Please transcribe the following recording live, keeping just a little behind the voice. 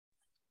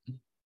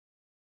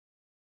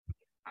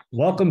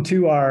Welcome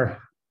to our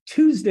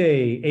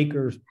Tuesday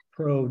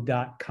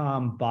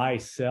acrespro.com buy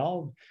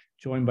sell,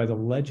 joined by the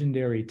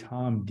legendary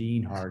Tom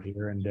Dienhart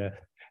here. And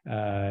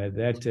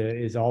that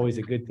is always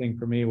a good thing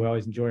for me. We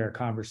always enjoy our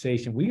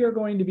conversation. We are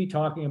going to be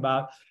talking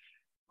about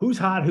who's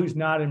hot, who's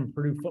not in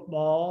Purdue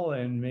football,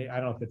 and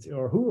I don't know if it's,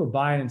 or who are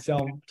buying and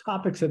selling.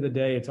 Topics of the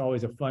day. It's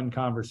always a fun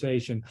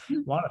conversation. I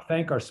want to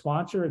thank our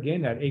sponsor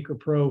again, that Acre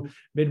Pro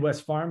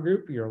Midwest Farm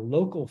Group, your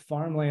local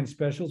farmland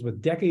specials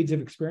with decades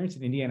of experience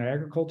in Indiana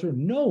agriculture.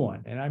 No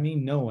one, and I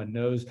mean no one,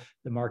 knows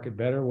the market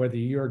better. Whether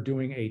you're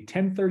doing a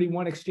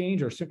 1031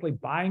 exchange or simply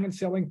buying and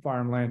selling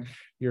farmland,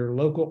 your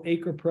local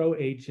Acre Pro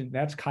agent,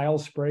 that's Kyle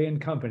Spray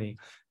and Company.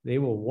 They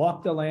will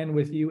walk the land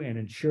with you and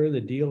ensure the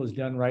deal is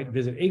done right.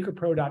 Visit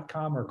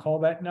acrepro.com or call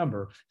that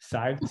number,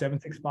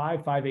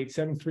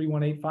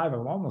 765-587-3185.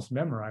 I've almost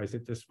memorized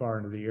it this far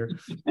into the year.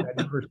 That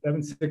number is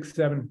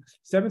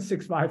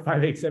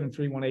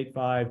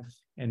 765-587-3185,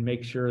 and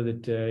make sure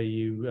that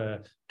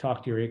you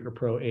talk to your Acre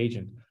Pro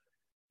agent.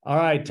 All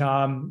right,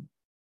 Tom.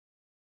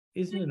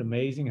 Isn't it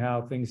amazing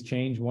how things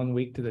change one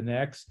week to the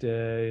next?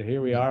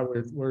 Here we are.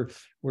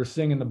 We're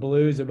singing the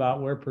blues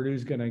about where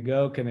Purdue's going to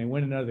go. Can they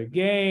win another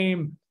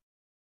game?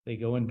 They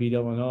go and beat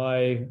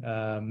Illinois,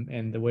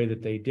 and the way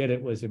that they did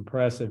it was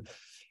impressive.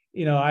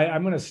 You know,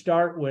 I'm going to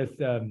start with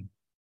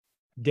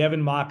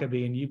Devin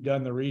Mockabee, and you've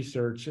done the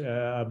research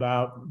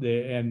about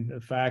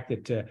the fact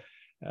that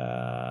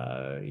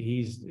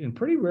he's in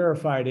pretty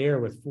rarefied air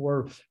with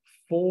four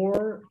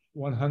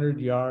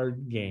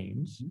 100-yard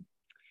games.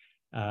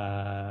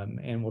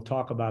 And we'll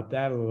talk about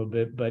that a little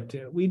bit, but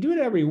we do it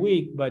every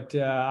week. But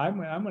I'm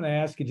going to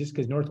ask you, just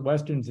because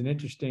Northwestern's an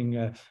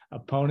interesting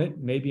opponent,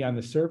 maybe on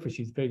the surface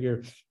you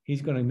figure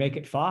he's going to make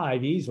it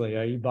 5 easily.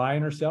 Are you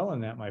buying or selling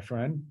that, my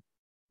friend?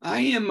 I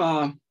am.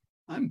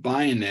 I'm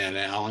buying that,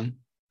 Alan.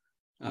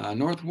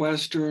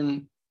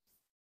 Northwestern,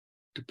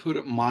 to put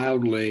it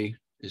mildly,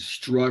 is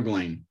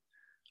struggling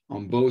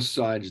on both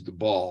sides of the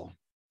ball.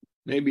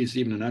 Maybe it's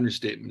even an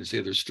understatement to say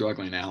they're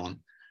struggling,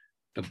 Alan.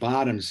 The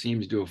bottom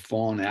seems to have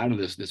fallen out of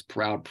this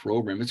proud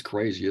program. It's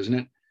crazy, isn't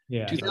it?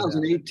 Yeah.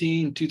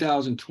 2018,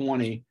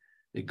 2020,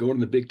 they go to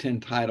the Big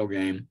Ten title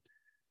game.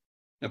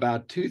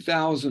 About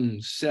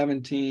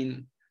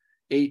 2017,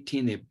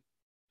 18,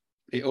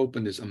 they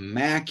opened this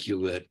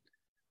immaculate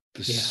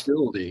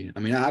facility. Yeah. I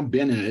mean, I've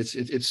been in it.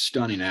 It's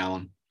stunning,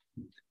 Alan.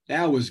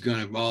 That was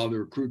the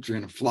recruits are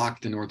going to flock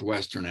to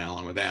Northwestern,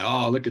 Alan, with that.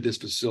 Oh, look at this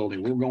facility.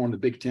 We're going to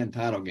the Big Ten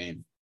title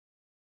game.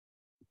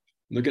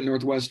 Look at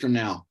Northwestern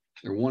now.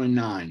 They're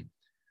 1-9.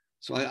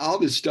 So all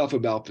this stuff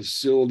about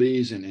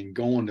facilities and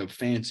going to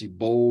fancy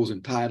bowls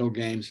and title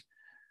games,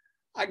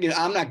 I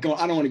don't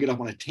want to get up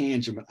on a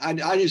tangent, but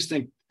I just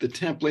think the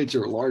templates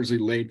are largely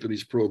laid for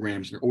these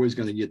programs. They're always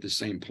going to get the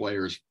same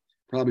players,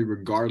 probably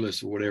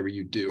regardless of whatever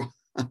you do.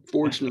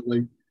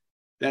 Unfortunately,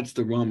 that's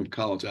the run of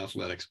college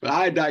athletics. But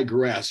I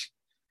digress.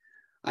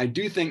 I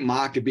do think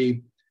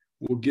Mockabee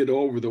will get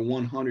over the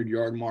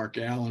 100-yard mark,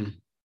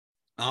 Alan.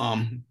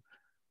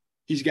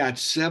 He's got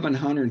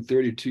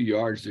 732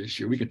 yards this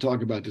year. We can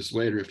talk about this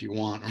later if you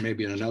want, or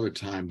maybe at another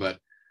time. But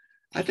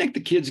I think the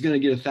kid's going to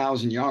get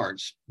 1,000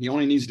 yards. He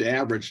only needs to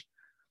average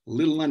a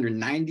little under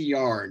 90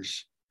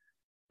 yards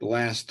the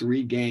last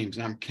 3 games,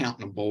 and I'm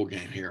counting a bowl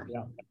game here.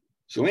 Yeah.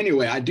 So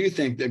anyway, I do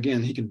think,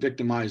 again, he can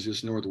victimize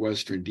this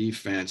Northwestern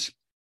defense.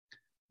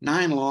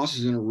 9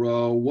 losses in a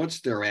row.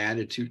 What's their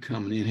attitude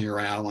coming in here,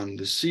 Alan?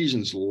 The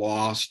season's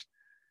lost.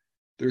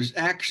 There's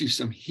actually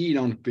some heat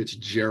on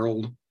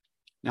Fitzgerald.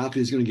 Not that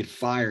he's going to get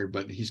fired,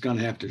 but he's going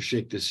to have to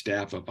shake this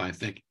staff up, I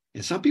think.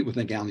 And some people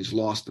think Alan, he's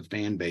lost the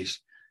fan base,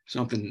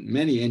 something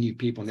many NU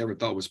people never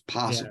thought was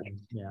possible.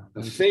 Yeah.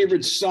 The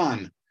favorite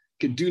son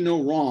could do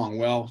no wrong.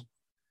 Well,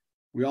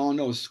 we all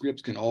know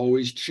scripts can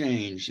always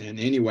change. And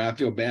anyway, I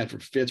feel bad for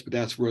Fitz, but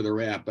that's where they're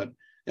at. But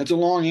that's a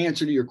long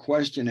answer to your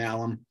question,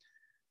 Alan.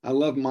 I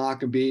love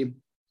Mockabee.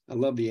 I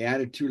love the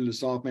attitude of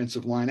this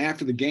offensive line.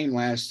 After the game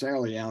last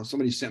Saturday, Alan,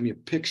 somebody sent me a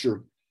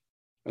picture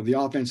of the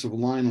offensive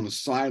line on the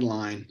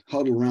sideline,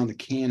 huddled around the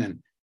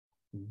cannon.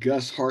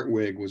 Gus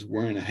Hartwig was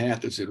wearing a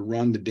hat that said,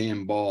 "Run the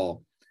damn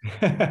ball."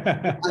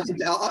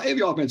 Every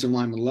offensive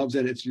lineman loves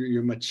that. It's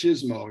your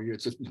machismo.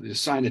 It's a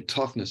sign of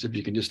toughness if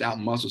you can just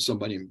out-muscle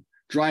somebody and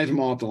drive them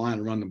off the line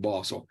and run the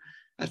ball. So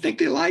I think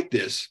they like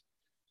this.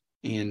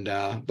 And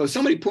but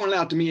somebody pointed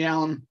out to me,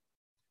 Alan,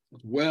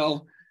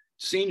 well,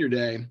 senior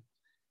day,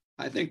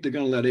 I think they're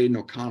going to let Aidan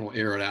O'Connell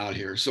air it out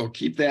here. So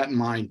keep that in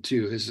mind,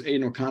 too. This is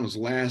Aidan O'Connell's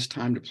last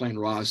time to play in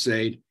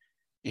Ross-Ade.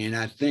 And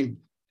I think,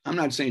 I'm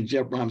not saying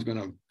Jeff Brom's going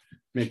to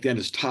make that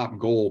his top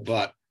goal,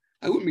 but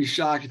I wouldn't be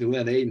shocked if they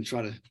let Aidan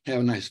try to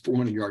have a nice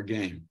 400-yard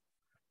game.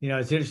 You know,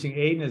 it's interesting.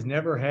 Aidan has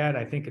never had,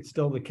 I think it's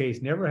still the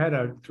case, never had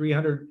a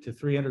 300 to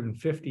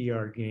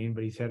 350-yard game,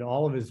 but he's had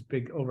all of his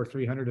big over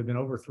 300 have been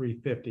over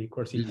 350. Of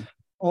course, he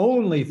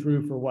only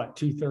threw for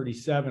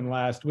 237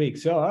 last week.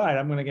 So, all right,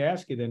 I'm going to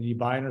ask you then, you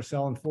buying or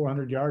selling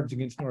 400 yards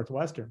against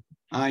Northwestern?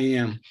 I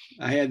am.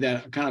 I had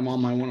that kind of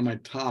on one of my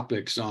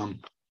topics.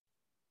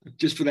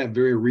 Just for that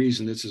very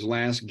reason. It's his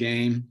last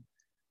game,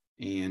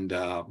 and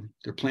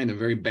they're playing a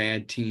very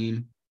bad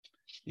team.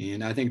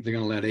 And I think they're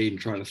going to let Aidan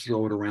try to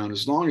throw it around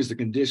as long as the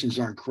conditions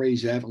aren't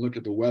crazy. I haven't looked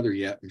at the weather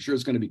yet. I'm sure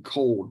it's going to be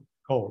cold.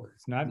 Cold.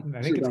 It's not.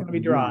 I think it's going to be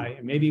dry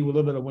and maybe a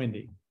little bit of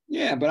windy.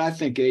 Yeah, but I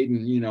think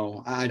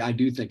Aidan, I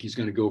do think he's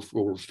going to go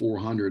for over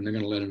 400, and they're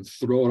going to let him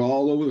throw it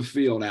all over the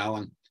field,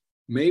 Alan.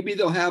 Maybe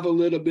they'll have a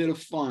little bit of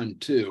fun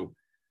too,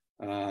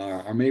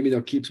 or maybe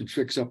they'll keep some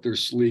tricks up their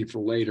sleeve for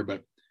later.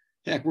 But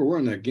heck, we're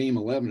in the game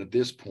 11 at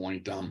this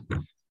point.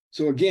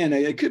 So again,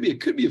 it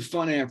could be a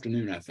fun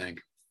afternoon, I think.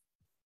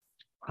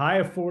 High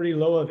of 40,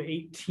 low of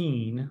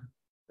 18.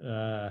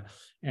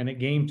 And at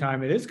game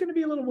time, it is going to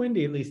be a little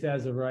windy, at least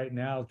as of right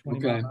now, 20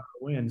 mile an hour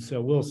wind.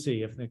 So we'll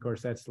see. Of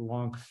course, that's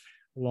the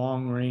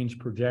long range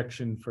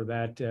projection for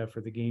that,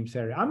 for the game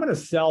Saturday. I'm going to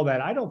sell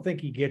that. I don't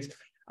think he gets,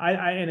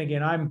 and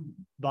again, I'm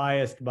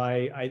biased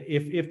by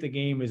if the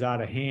game is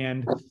out of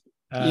hand.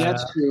 Yeah,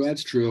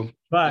 that's true.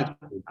 But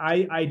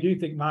I do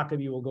think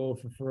Maccabee will go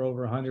for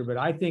over 100, but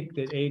I think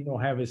that Aidan will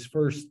have his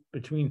first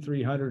between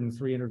 300 and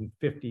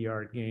 350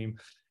 yard game.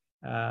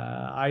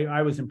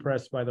 I was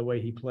impressed by the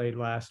way he played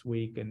last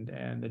week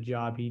and the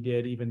job he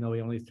did, even though he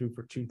only threw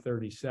for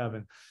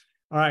 237.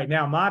 All right,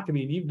 now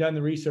Maccabee, you've done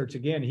the research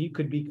again. He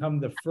could become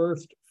the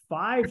first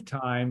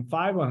 5-time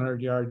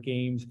 500-yard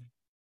games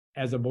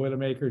as a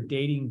Boilermaker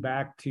dating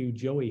back to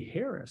Joey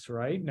Harris,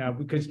 right? Now,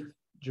 because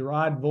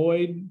Gerard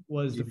Voigt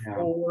was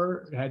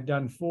had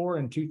done 4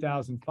 in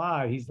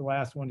 2005. He's the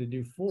last one to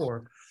do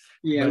 4.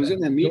 Yeah, it was in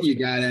that media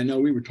guide. I know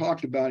we were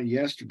talking about it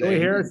yesterday. Joey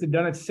Harris had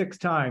done it 6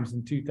 times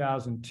in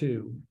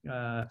 2002.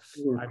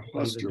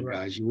 Cluster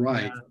guys, you're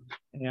right.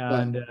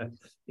 And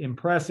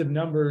impressive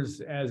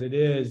numbers as it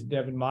is.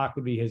 Devin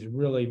Maccabee has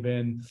really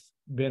been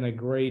a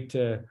great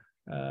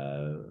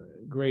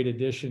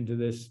addition to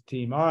this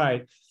team. All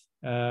right.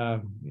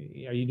 Are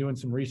you doing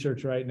some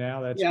research right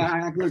now? I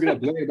can look it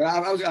up later.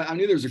 But I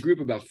knew there was a group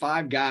of about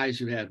 5 guys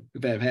who have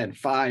had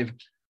 5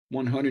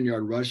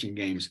 100-yard rushing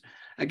games.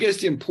 I guess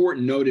the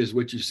important note is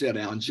what you said,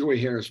 Alan.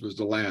 Joey Harris was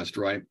the last,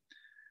 right?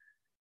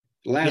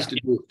 The last to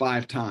do it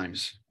 5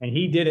 times. And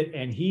he did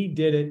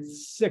it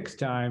 6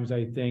 times,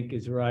 I think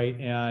is right.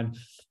 And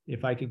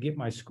if I could get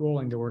my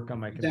scrolling to work on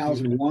my computer.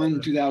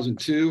 2001,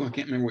 2002. I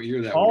can't remember what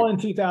year that all was. In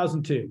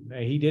 2002.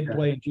 He did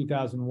play in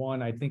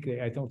 2001. I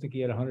don't think he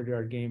had a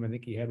 100-yard game. I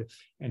think he had it.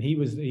 And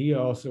he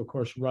also, of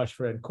course, rushed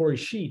for it. Corey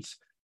Sheets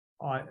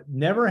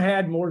never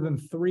had more than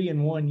 3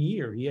 in 1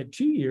 year. He had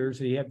 2 years.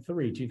 He had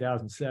 3,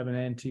 2007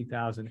 and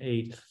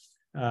 2008.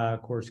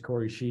 Of course,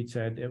 Corey Sheets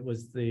it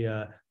was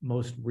the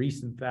most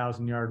recent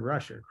 1,000-yard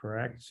rusher,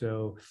 correct?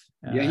 So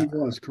yeah, he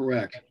was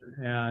correct.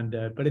 And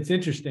but it's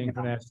interesting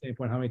from that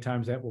standpoint how many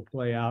times that will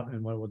play out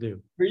and what it will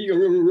do. Here you go,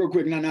 real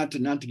quick. Not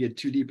to get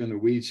too deep in the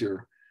weeds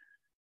here.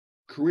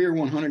 Career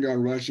 100-yard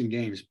rushing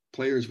games,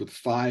 players with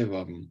 5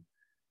 of them.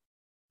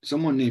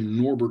 Someone named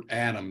Norbert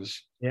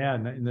Adams. Yeah,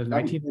 in the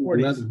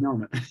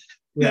 1940s.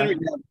 Yeah.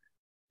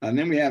 And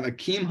then we have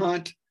Akeem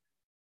Hunt,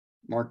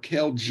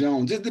 Markel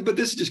Jones. But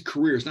this is just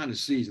career. It's not a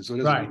season. So it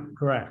doesn't. Right,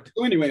 correct.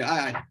 So anyway,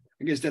 I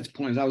guess that's the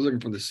point. I was looking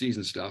for the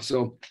season stuff.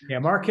 So yeah,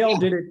 Markel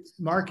did it.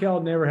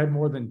 Markel never had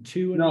more than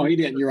 2. No, he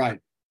didn't. You're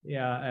right.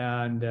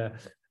 Yeah, and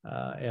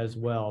as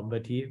well.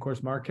 But of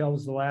course, Markel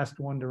was the last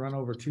one to run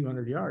over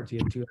 200 yards. He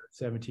had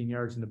 217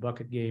 yards in the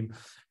bucket game.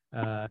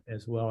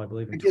 As well, I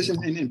believe. I guess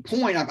in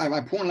point, I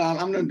pointed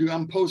out.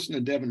 I'm posting a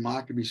Devin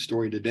Maccabee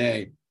story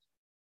today,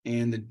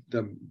 and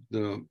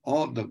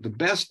the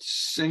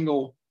best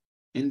single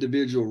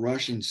individual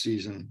rushing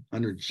season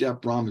under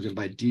Jeff Bromwich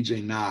by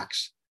DJ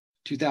Knox,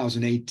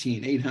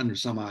 2018, 800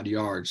 some odd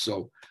yards.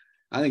 So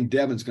I think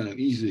Devin's going to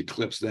easily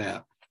eclipse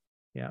that.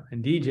 Yeah,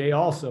 and DJ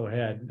also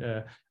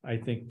had I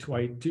think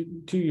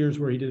two years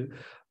where he did it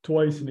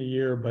twice in a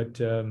year, but.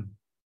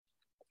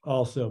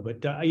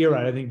 But you're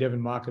right. I think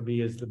Devin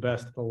Maccabee is the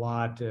best of the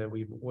lot.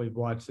 We've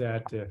watched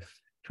that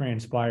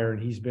transpire, and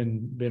he's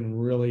been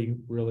really,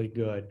 really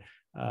good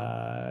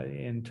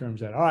in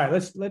terms of that. All right,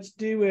 let's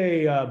do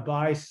a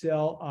buy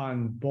sell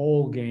on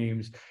bowl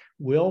games.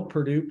 Will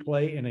Purdue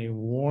play in a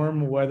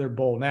warm weather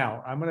bowl?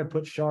 Now I'm going to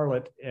put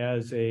Charlotte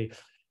as a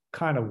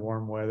kind of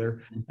warm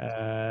weather.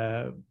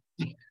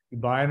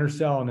 Buying or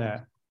selling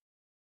that?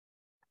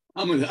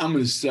 I'm going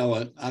to sell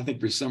it. I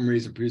think for some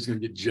reason Purdue's going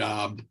to get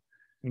jobbed.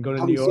 And go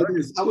to New York.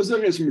 I was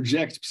looking at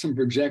some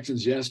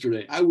projections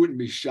yesterday. I wouldn't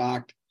be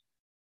shocked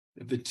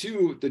if the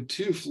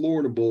two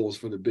Florida bowls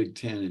for the Big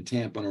Ten in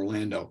Tampa and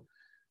Orlando.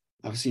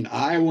 I've seen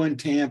Iowa and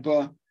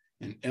Tampa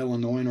and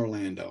Illinois and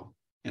Orlando.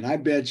 And I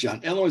bet you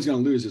Illinois is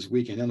going to lose this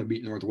weekend. They're going to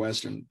beat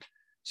Northwestern.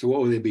 So what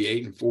would they be,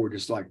 8-4,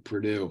 just like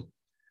Purdue?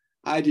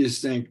 I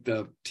just think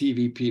the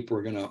TV people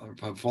are going to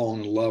have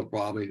fallen in love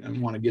probably and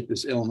want to get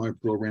this Illinois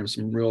program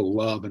some real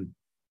love. And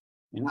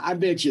I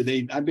bet you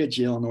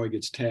Illinois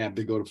gets tabbed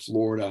to go to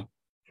Florida.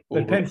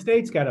 But Penn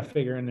State's got a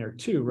figure in there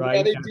too, right?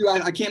 Yeah, they do.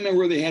 I can't remember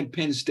where they had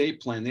Penn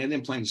State playing. They had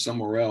them playing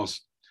somewhere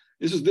else.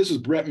 This is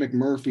Brett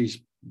McMurphy's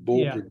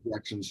bowl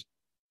projections.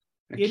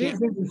 It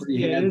is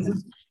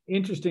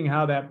interesting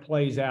how that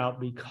plays out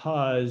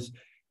because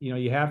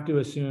you have to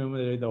assume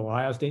that the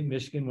Ohio State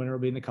Michigan winner will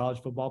be in the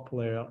college football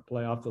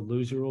playoff. The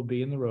loser will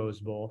be in the Rose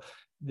Bowl.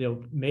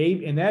 They'll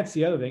maybe, and that's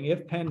the other thing.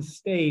 If Penn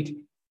State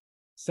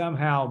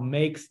somehow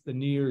makes the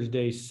New Year's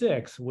Day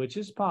 6, which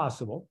is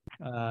possible,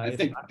 I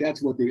think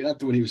that's what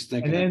he was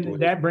thinking. And then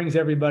that brings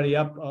everybody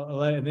up.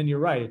 And then you're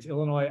right. It's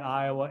Illinois,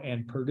 Iowa,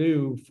 and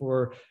Purdue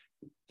for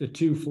the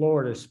 2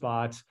 Florida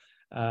spots.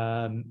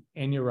 And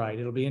you're right.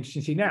 It'll be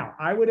interesting to see. Now,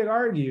 I would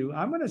argue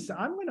I'm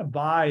gonna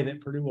buy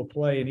that Purdue will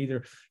play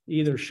in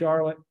either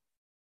Charlotte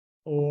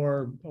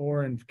or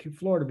in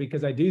Florida,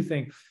 because I do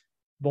think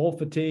bowl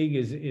fatigue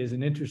is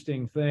an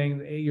interesting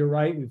thing. You're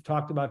right. We've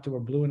talked about till we're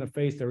blue in the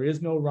face. There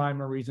is no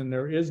rhyme or reason.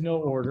 There is no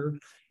order.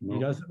 No. It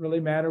doesn't really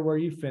matter where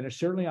you finish.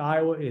 Certainly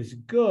Iowa is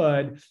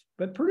good,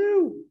 but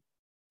Purdue,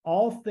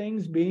 all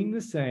things being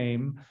the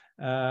same,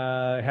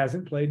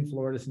 hasn't played in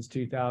Florida since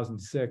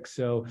 2006.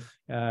 So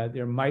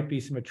there might be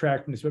some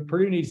attractiveness, but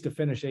Purdue needs to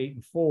finish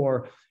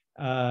 8-4.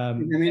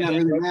 It may not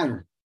really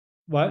matter.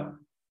 What?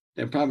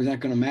 That probably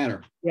not going to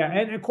matter. Yeah,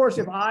 and of course,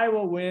 if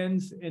Iowa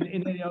wins,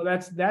 and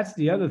that's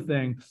the other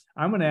thing.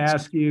 I'm going to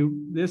ask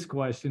you this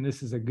question.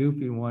 This is a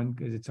goofy one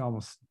because it's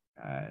almost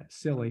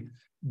silly.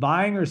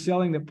 Buying or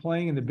selling that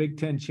playing in the Big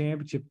Ten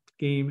championship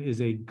game is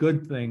a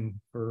good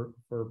thing for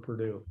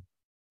Purdue.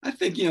 I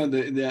think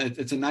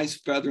it's a nice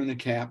feather in the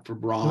cap for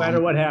Braun. No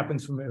matter what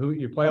happens from who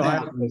you play,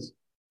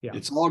 yeah,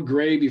 it's all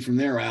gravy from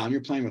there, Alan. You're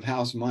playing with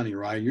house money,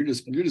 right? You're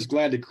just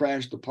glad to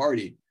crash the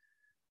party.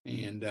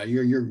 And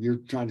you're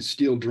trying to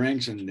steal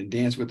drinks and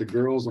dance with the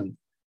girls and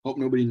hope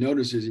nobody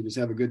notices. You just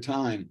have a good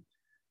time.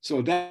 So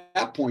at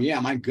that point, yeah,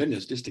 my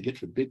goodness, just to get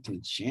to the Big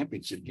Ten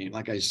championship game,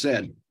 like I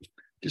said,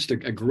 just a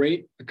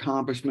great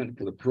accomplishment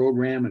for the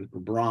program and for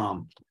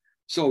Braun.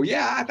 So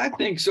yeah, I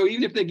think so.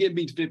 Even if they get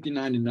beat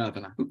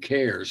 59-0, who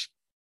cares?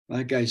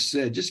 Like I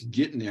said, just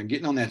getting there,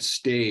 getting on that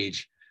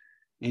stage.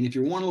 And if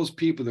you're one of those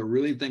people that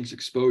really thinks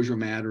exposure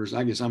matters,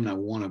 I guess I'm not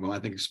one of them. I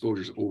think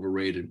exposure is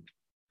overrated.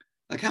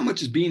 Like, how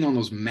much is being on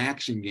those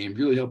MACtion games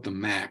really help the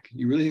MAC?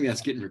 You really think that's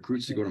getting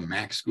recruits to go to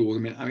MAC schools? I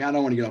mean, I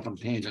don't want to get off on a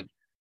tangent.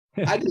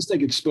 I just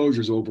think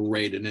exposure is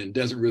overrated, and it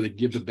doesn't really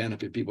give the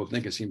benefit people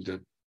think it seems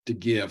to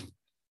give.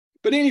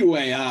 But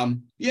anyway,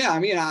 yeah, I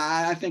mean,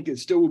 I think it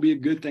still will be a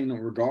good thing,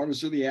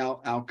 regardless of the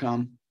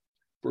outcome,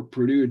 for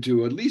Purdue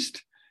to at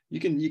least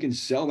you can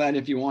sell that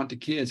if you want to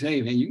kids.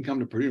 Hey, man, you can come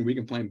to Purdue and we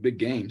can play big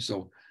games.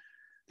 So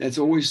that's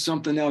always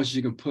something else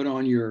you can put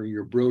on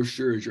your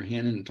brochure as you're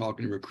handing and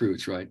talking to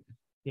recruits, right?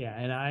 Yeah,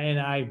 and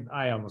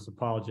I almost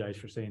apologize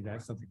for saying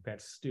that, something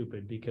that's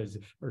stupid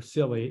or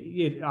silly.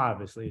 It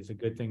obviously is a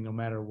good thing no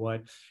matter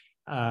what.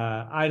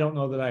 I don't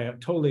know that I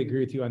totally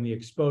agree with you on the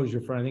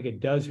exposure front. I think it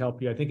does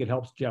help you. I think it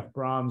helps Jeff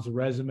Brom's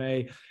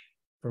resume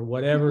for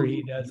whatever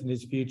he does in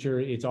his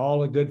future. It's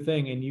all a good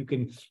thing, and you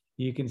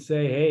can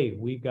say, hey,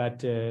 we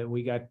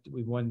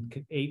won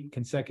 8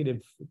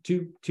 consecutive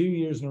 2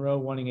 years in a row,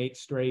 winning 8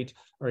 straight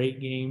or 8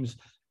 games.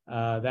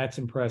 That's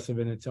impressive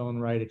in its own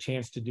right. A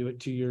chance to do it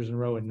 2 years in a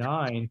row and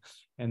 9,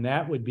 and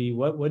that would be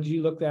what did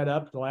you look that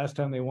up? The last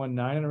time they won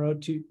 9 in a row,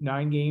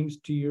 9 games,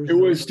 2 years.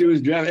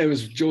 It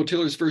was Joe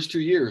Tiller's first 2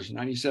 years,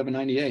 97,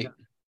 98.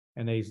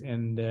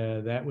 And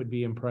that would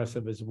be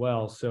impressive as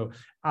well. So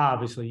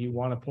obviously you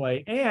want to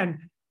play, and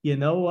you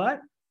know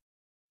what?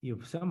 You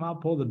somehow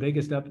pull one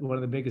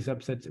of the biggest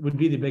upsets. It would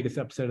be the biggest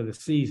upset of the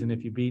season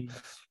if you beat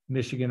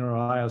Michigan or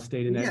Ohio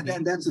State in that. Yeah,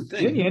 that's the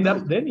thing. Then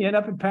you end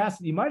up in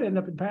Pasadena. You might end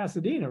up in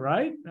Pasadena,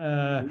 right?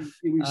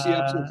 We see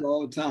upsets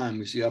all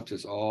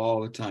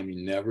the time.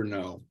 You never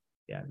know.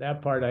 Yeah,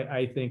 that part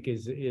I think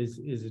is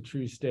a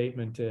true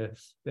statement. That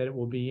it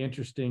will be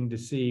interesting to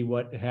see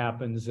what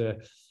happens,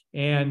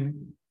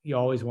 and you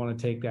always want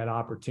to take that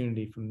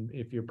opportunity from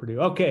if you're Purdue.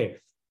 Okay,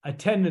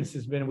 attendance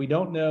has been. We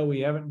don't know.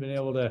 We haven't been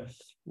able to.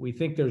 We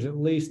think there's at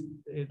least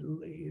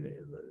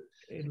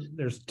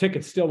there's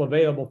tickets still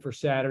available for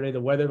Saturday. The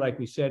weather, like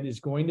we said,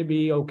 is going to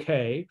be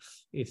okay.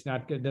 It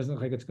doesn't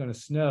look like it's going to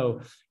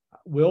snow.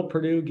 Will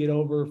Purdue get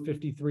over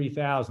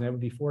 53,000? That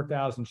would be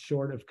 4,000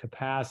 short of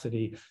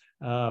capacity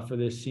for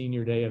this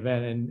senior day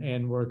event.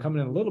 And we're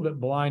coming in a little bit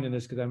blind in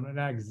this because I'm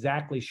not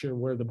exactly sure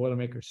where the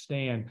Boilermakers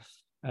stand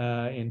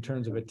in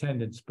terms of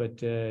attendance.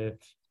 But you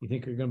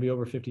think you're going to be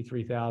over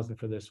 53,000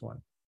 for this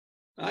one?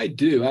 I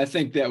do. I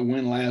think that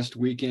win last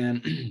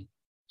weekend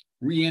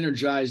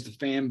re-energized the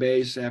fan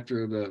base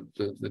after the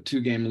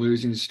 2-game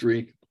losing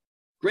streak.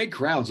 Great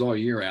crowds all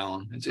year,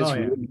 Alan. It's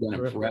really been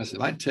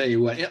impressive. I tell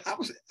you what,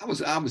 I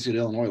was obviously at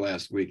Illinois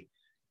last week.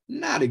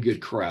 Not a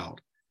good crowd.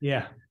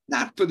 Yeah.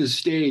 Not for the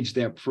stage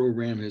that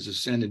program has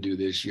ascended to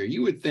this year.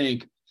 You would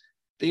think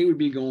they would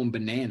be going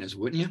bananas,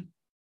 wouldn't you?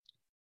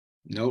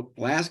 Nope.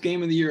 Last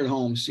game of the year at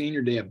home,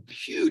 senior day, a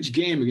huge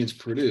game against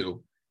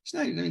Purdue. It's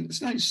not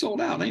even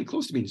sold out. It ain't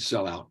close to being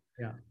sold out.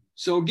 Yeah.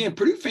 So again,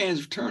 Purdue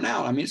fans turn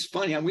out. I mean, it's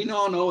funny. We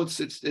all know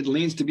it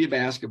leans to be a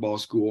basketball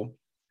school,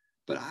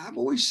 but I've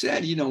always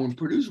said, when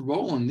Purdue's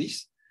rolling,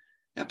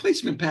 that place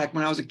has been packed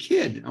when I was a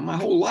kid. My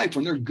whole life,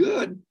 when they're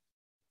good,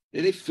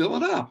 they fill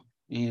it up,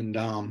 and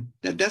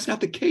that's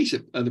not the case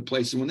at other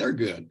places when they're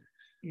good.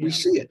 Yeah. We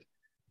see it.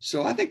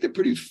 So I think the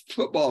Purdue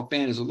football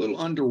fan is a little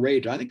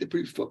underrated. I think the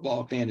Purdue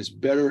football fan is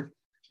better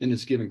than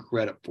it's given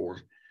credit for.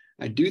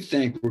 I do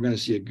think we're going to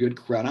see a good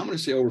crowd. I'm going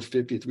to say over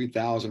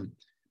 53,000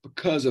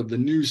 because of the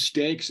new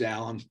stakes,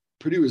 Alan.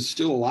 Purdue is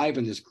still alive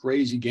in this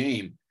crazy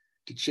game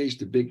to chase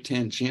the Big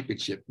Ten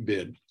championship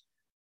bid.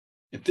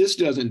 If this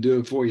doesn't do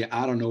it for you,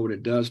 I don't know what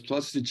it does.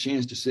 Plus, it's a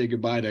chance to say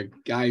goodbye to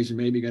guys who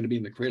may be going to be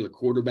in the cradle of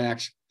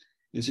quarterbacks.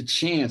 It's a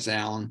chance,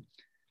 Alan,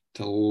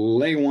 to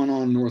lay one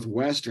on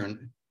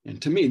Northwestern.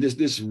 And to me,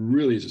 this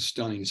really is a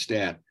stunning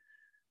stat.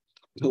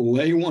 To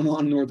lay one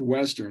on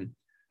Northwestern,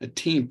 a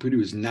team Purdue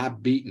has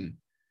not beaten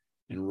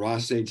in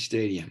Ross-Ade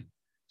Stadium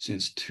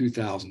since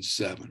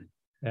 2007.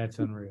 That's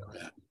unreal.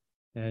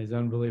 That is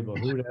unbelievable.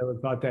 Who would have ever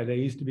thought that? They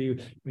used to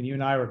be, when you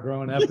and I were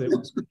growing up,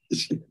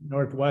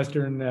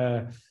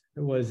 Northwestern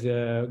was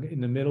in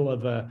the middle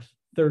of a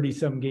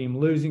 30-some game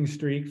losing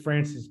streak.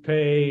 Francis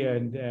Pay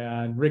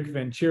and Rick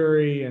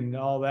Venturi and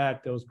all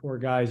that, those poor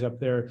guys up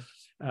there.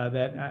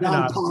 Alex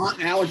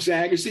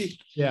Agassi.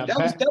 Yeah,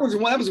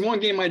 that was one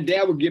game my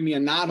dad would give me a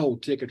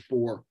knothole ticket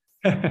for.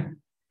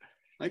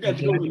 I got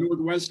to go to the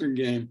Northwestern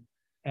game.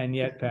 And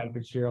yet Pat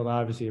Fitzgerald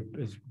obviously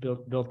has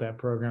built that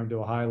program to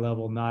a high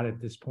level, not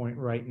at this point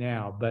right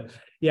now. But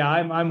yeah,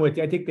 I'm with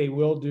you. I think they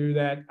will do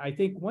that. I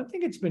think one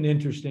thing that's been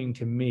interesting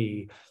to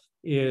me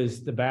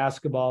is the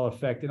basketball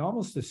effect and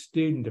almost the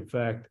student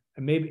effect.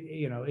 And maybe,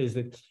 is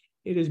that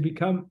it has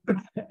become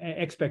an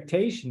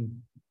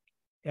expectation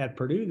at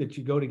Purdue that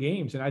you go to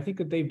games. And I think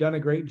that they've done a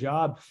great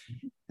job,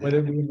 whether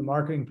it be in the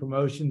marketing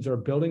promotions or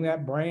building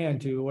that brand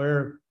to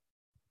where,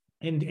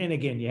 and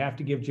again, you have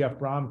to give Jeff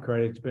Brom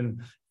credit. It's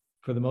been,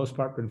 for the most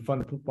part, been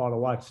fun football to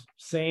watch.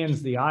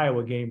 Sans the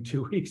Iowa game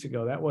 2 weeks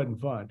ago. That wasn't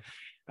fun.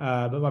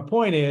 But my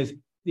point is,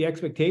 the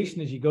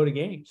expectation is you go to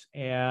games.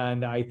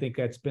 And I think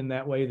that's been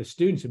that way. The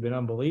students have been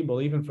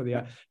unbelievable, even for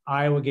the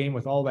Iowa game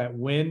with all that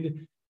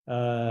wind.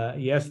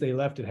 Yes, they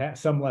left at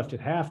some left at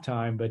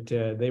halftime, but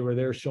they were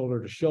there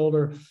shoulder to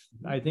shoulder.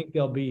 I think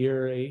they'll be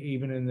here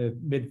even in the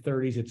mid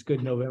 30s. It's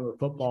good November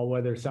football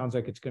weather. Sounds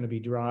like it's going to be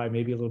dry,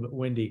 maybe a little bit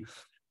windy,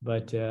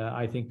 but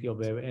I think they'll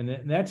be able,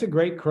 and that's a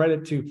great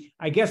credit to,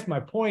 I guess my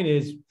point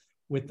is,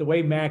 with the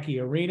way Mackey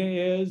Arena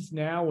is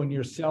now, when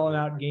you're selling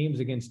out games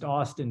against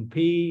Austin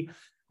Peay,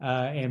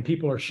 and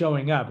people are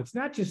showing up. It's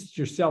not just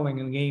you're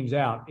selling games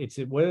out, it's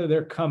whether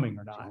they're coming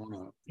or not.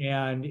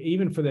 And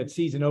even for that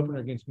season opener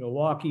against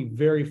Milwaukee,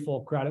 very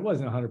full crowd. It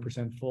wasn't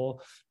 100%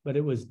 full, but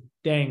it was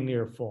dang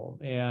near full.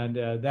 And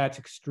that's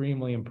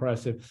extremely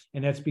impressive.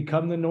 And that's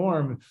become the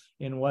norm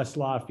in West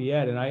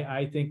Lafayette. And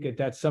I think that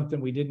that's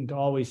something we didn't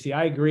always see.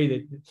 I agree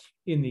that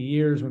in the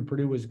years when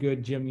Purdue was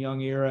good, Jim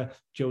Young era,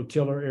 Joe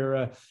Tiller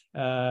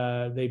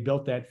era, they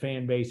built that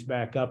fan base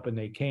back up and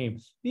they came.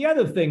 The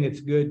other thing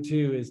that's good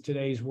too is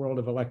today's world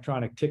of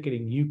electronic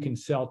ticketing. You can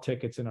sell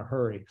tickets in a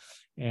hurry.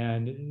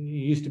 And it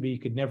used to be you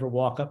could never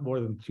walk up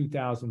more than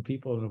 2,000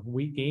 people in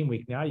a game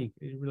week. Now you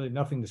really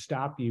nothing to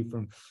stop you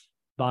from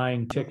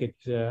buying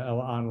tickets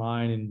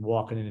online and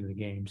walking into the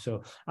game.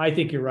 So I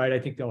think you're right. I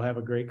think they'll have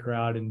a great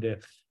crowd, and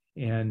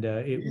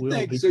it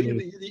will be. So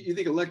you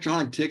think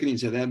electronic ticketing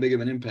has had that big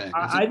of an impact?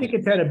 I think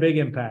it's had a big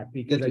impact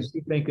because I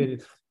do think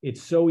that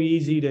it's so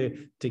easy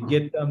to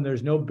get them.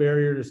 There's no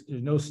barrier. There's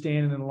no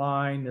standing in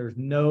line. There's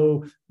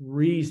no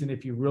reason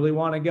if you really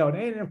want to go.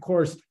 And of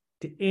course,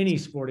 to any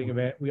sporting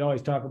event, we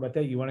always talk about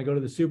that. You want to go to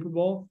the Super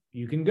Bowl?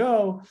 You can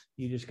go.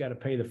 You just got to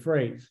pay the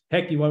freight.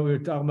 Heck, we were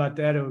talking about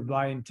that. I was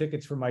buying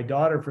tickets for my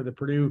daughter for the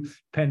Purdue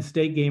Penn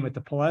State game at the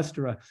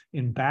Palestra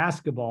in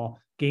basketball.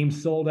 Game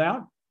sold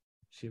out.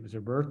 It was her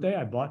birthday.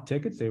 I bought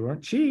tickets. They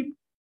weren't cheap,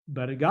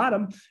 but I got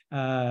them.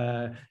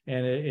 And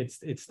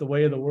it's the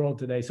way of the world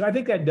today. So I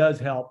think that does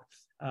help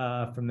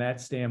from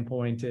that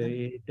standpoint.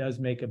 It does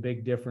make a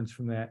big difference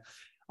from that.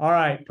 All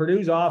right,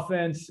 Purdue's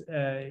offense,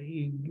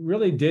 he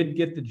really did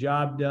get the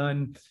job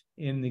done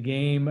in the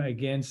game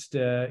against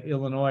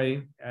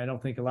Illinois. I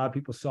don't think a lot of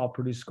people saw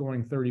Purdue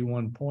scoring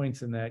 31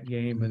 points in that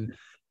game,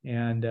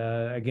 and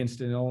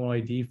against an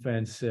Illinois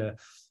defense.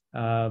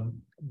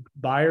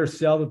 Buy or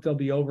sell that they'll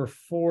be over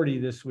 40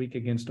 this week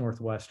against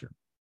Northwestern.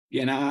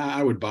 Yeah, and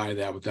I would buy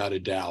that without a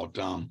doubt.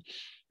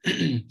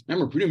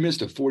 Remember, Purdue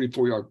missed a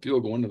 44-yard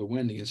field goal into the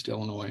wind against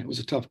Illinois. It was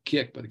a tough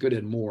kick, but it could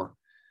have had more.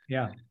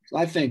 Yeah. So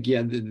I think,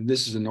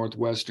 this is a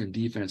Northwestern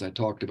defense I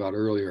talked about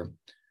earlier.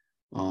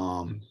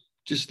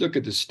 Just look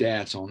at the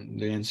stats on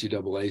the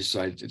NCAA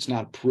site. It's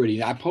not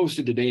pretty. I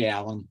posted today,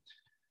 Alan,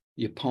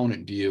 the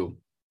opponent view,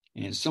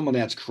 and some of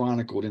that's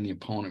chronicled in the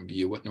opponent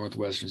view, what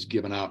Northwestern's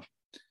given up,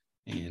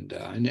 and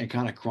it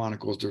kind of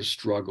chronicles their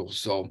struggles.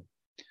 So,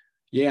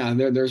 yeah,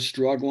 they're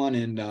struggling,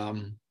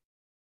 and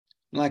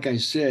like I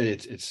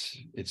said,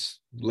 it's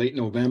late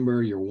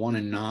November. You're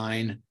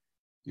 1-9.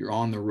 You're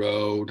on the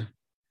road.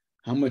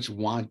 How much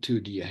want to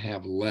do you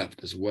have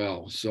left as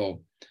well?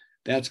 So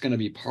that's going to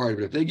be part of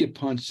it. If they get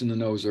punched in the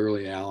nose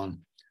early,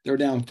 Alan, they're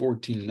down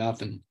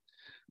 14-0.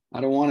 I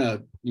don't want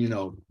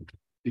to,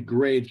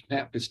 degrade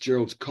Pat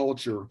Fitzgerald's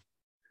culture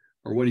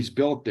or what he's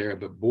built there.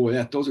 But boy,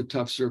 those are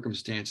tough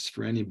circumstances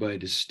for anybody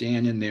to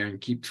stand in there and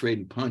keep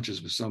trading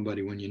punches with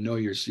somebody when you know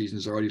your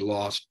season's already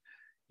lost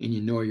and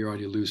you know you're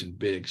already losing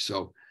big.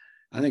 So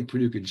I think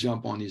Purdue could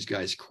jump on these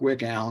guys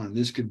quick, Alan, and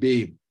this could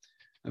be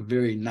a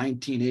very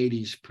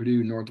 1980s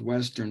Purdue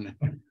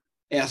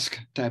Northwestern-esque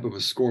type of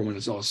a score when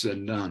it's all said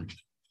and done.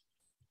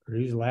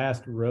 Purdue's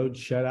last road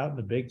shutout in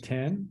the Big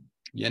Ten.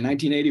 Yeah,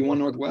 1981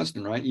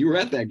 Northwestern, right? You were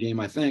at that game,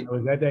 I think. I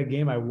was at that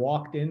game. I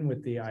walked in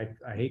with I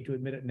hate to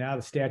admit it now,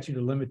 the statute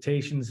of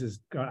limitations is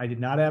gone. I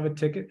did not have a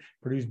ticket.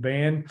 Purdue's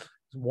band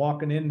was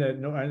walking into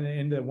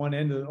one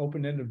end of the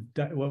open end of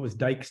what was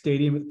Dyke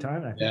Stadium at the time.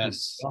 And I think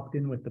we walked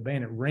in with the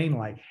band. It rained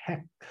like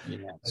heck.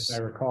 Yes. As I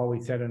recall,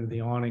 we sat under the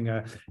awning.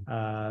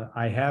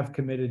 I have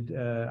committed,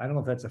 I don't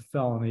know if that's a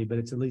felony, but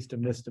it's at least a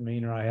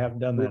misdemeanor. I have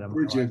done that.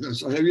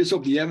 I just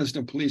hope the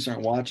Evanston police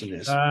aren't watching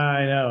this.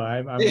 I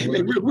know.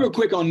 Real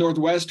quick on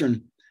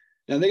Northwestern.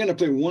 Now they're going to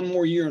play one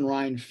more year in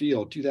Ryan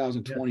Field,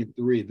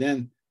 2023. Yeah.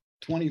 Then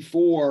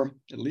 24,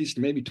 at least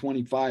maybe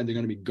 25, they're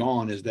going to be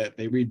gone, is that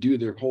they redo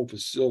their whole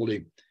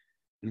facility.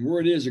 And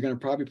where it is, they're going to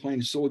probably play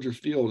in Soldier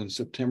Field in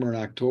September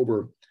and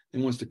October.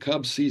 And once the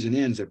Cubs season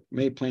ends, they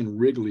may play in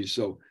Wrigley.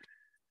 So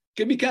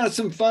could be kind of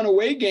some fun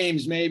away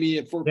games, maybe.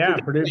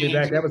 Purdue be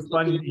back. That was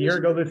fun a year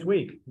ago this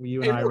week.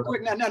 You and I real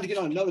quick, not to get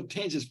on another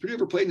tangent. Has Purdue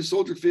ever played in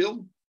Soldier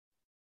Field?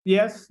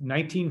 Yes,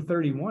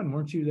 1931.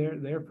 Weren't you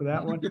there for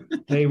that one?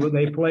 They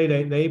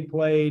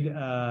played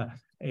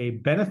a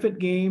benefit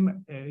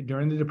game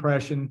during the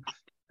Depression.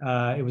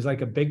 It was like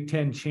a Big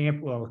Ten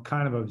champ. Well,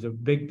 kind of. It was a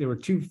big. There were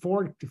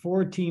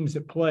four teams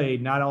that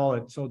played, not all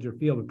at Soldier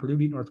Field. But Purdue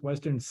beat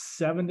Northwestern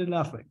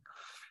 7-0,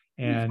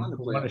 and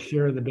want to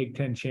share the Big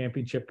Ten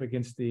championship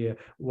against the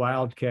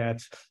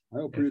Wildcats. I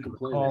hope Purdue can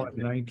play it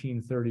in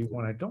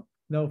 1931. I don't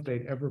know if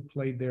they'd ever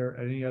played there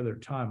at any other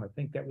time. I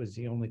think that was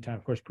the only time.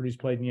 Of course, Purdue's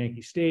played in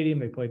Yankee Stadium.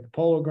 They played the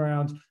Polo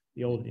Grounds,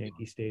 the old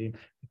Yankee Stadium.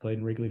 They played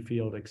in Wrigley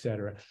Field,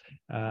 etc.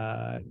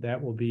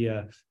 That will be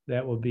a.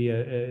 We'll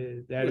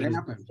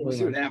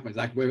see what happens.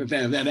 Like if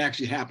that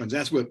actually happens,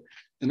 that's what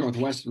the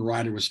Northwestern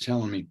writer was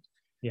telling me.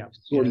 Yeah,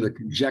 sort of the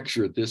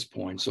conjecture at this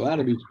point. So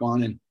that'll be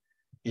fun.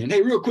 And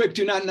hey, real quick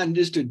too, not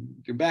just to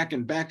go back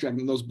and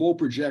backtrack, those bowl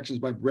projections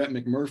by Brett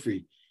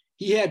McMurphy.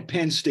 He had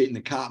Penn State in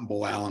the Cotton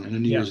Bowl, Allen, in the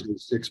New Year's Day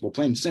Six Bowl,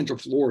 playing Central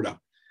Florida.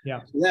 Yeah,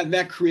 so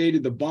that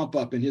created the bump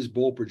up in his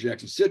bowl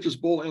projections. Citrus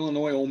Bowl,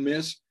 Illinois, Ole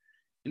Miss,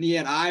 and he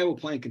had Iowa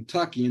playing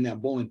Kentucky in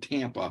that bowl in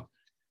Tampa,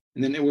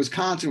 and then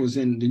Wisconsin was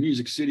in the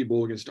Music City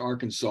Bowl against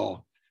Arkansas,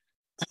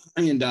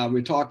 and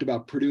we talked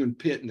about Purdue and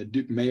Pitt in the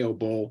Duke Mayo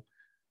Bowl,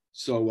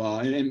 so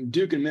and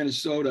Duke and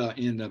Minnesota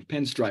in the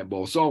Pinstripe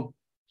Bowl. So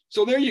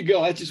there you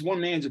go. That's just one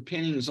man's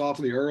opinion. It's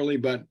awfully early,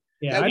 but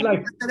yeah,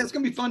 that's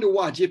going to be fun to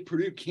watch if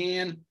Purdue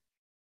can.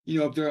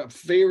 If they're a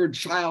favored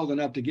child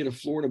enough to get a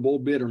Florida Bowl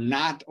bid or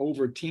not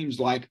over teams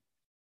like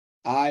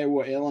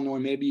Iowa, Illinois,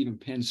 maybe even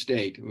Penn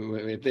State,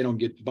 if they don't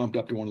get bumped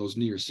up to one of those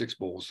New Year's Six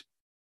Bowls.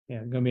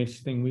 Yeah, it's going to be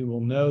interesting. We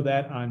will know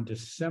that on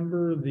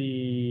December what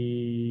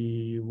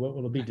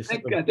will it be?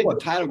 December I think the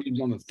title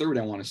game's on the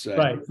 3rd, I want to say.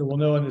 Right. So we'll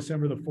know on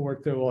December the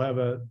 4th that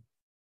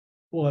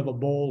we'll have a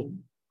bowl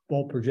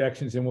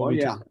projections, and we'll be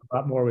talking a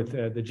lot more with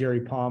the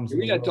Jerry Palms.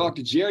 We got to talk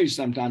to Jerry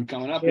sometime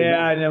coming up.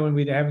 Yeah, I know, when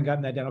we haven't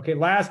gotten that done. Okay,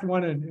 last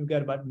one, and we've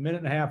got about a minute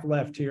and a half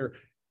left here.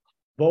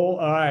 Bowl.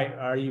 All right,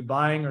 are you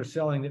buying or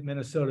selling that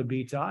Minnesota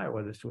beats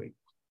Iowa this week?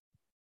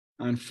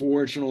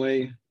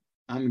 Unfortunately,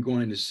 I'm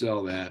going to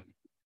sell that.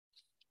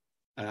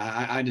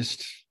 I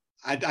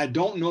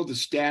don't know the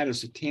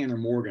status of Tanner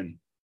Morgan,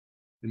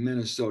 the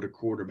Minnesota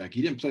quarterback.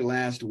 He didn't play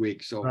last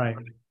week, so right.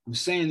 I'm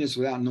saying this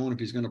without knowing if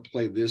he's going to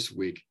play this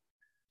week.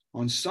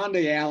 On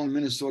Sunday, Allen,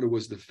 Minnesota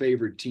was the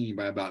favored team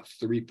by about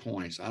 3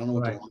 points. I don't know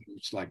what the line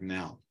looks like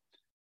now,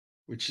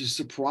 which is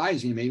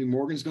surprising. Maybe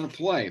Morgan's going to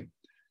play.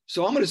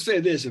 So I'm going to say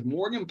this. If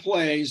Morgan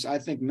plays, I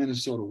think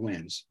Minnesota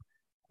wins.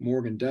 If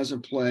Morgan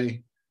doesn't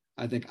play,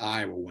 I think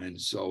Iowa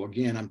wins. So,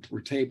 again,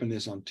 we're taping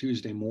this on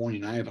Tuesday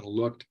morning. I haven't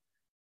looked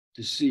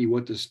to see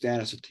what the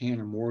status of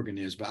Tanner Morgan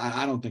is, but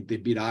I don't think they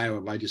beat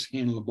Iowa by just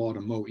handing the ball to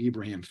Mo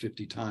Ibrahim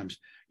 50 times.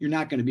 You're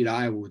not going to beat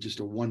Iowa with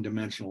just a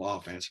one-dimensional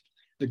offense.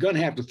 They're going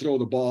to have to throw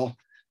the ball.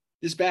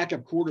 This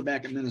backup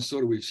quarterback in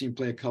Minnesota, we've seen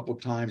play a couple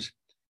of times.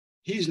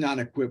 He's not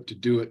equipped to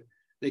do it.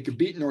 They could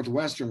beat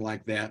Northwestern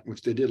like that,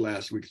 which they did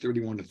last week,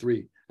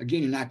 31-3.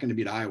 Again, you're not going to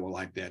beat Iowa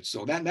like that.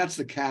 So that's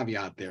the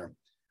caveat there.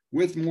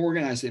 With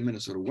Morgan, I say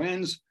Minnesota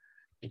wins.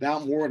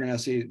 Without Morgan, I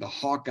say the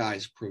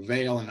Hawkeyes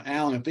prevail. And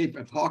Allen,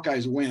 if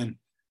Hawkeyes win,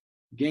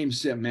 game,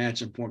 set,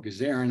 match, and point, because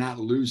they are not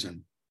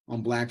losing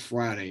on Black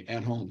Friday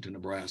at home to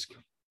Nebraska.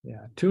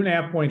 Yeah,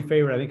 2.5-point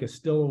favorite, I think, is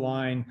still a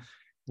line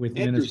with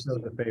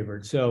Minnesota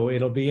favored. So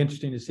it'll be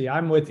interesting to see.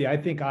 I'm with you. I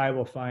think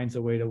Iowa finds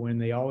a way to win.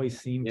 They always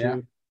seem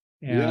to.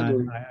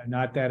 And I'm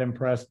not that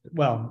impressed.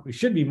 Well, we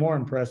should be more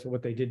impressed with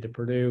what they did to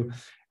Purdue.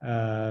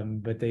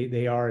 But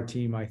they are a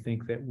team, I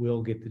think, that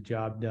will get the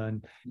job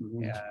done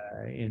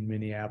in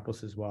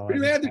Minneapolis as well.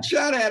 Purdue had the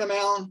shot at him,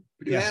 Allen.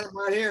 Purdue had him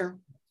right here.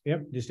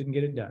 Yep, just didn't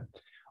get it done.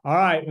 All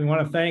right. We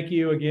want to thank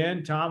you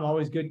again, Tom.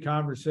 Always good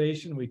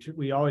conversation.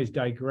 We always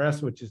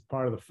digress, which is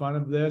part of the fun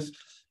of this.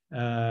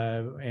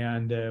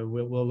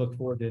 We'll look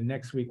forward to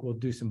next week. We'll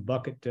do some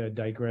bucket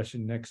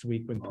digression next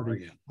week when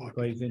Purdue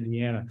plays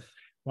Indiana.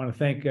 Want to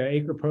thank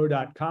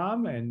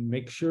acrepro.com and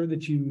make sure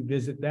that you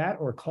visit that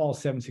or call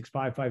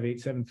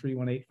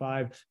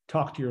 765-587-3185.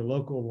 Talk to your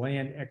local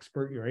land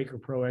expert, your Acre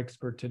Pro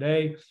expert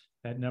today.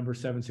 That number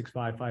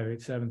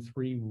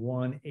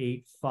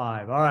 765-587-3185.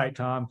 All right,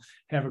 Tom,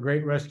 have a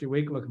great rest of your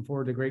week. Looking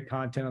forward to great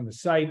content on the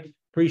site.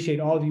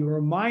 Appreciate all of you. A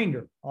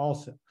reminder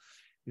also,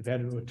 we've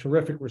had a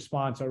terrific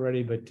response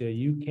already, but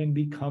you can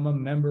become a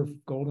member of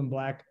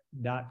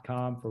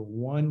goldenblack.com for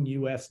 $1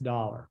 US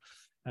for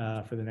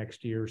the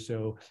next year.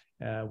 So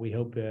we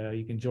hope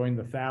you can join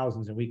the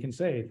thousands, and we can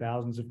say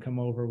thousands have come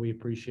over. We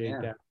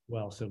appreciate that as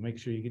well. So make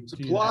sure you get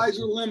supplies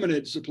are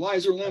limited.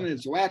 Supplies are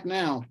limited. So act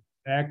now.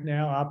 Act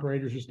now.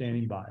 Operators are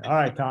standing by. All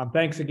right, Tom.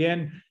 Thanks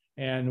again,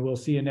 and we'll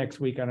see you next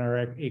week on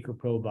our Acre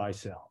Pro Buy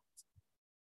Sell.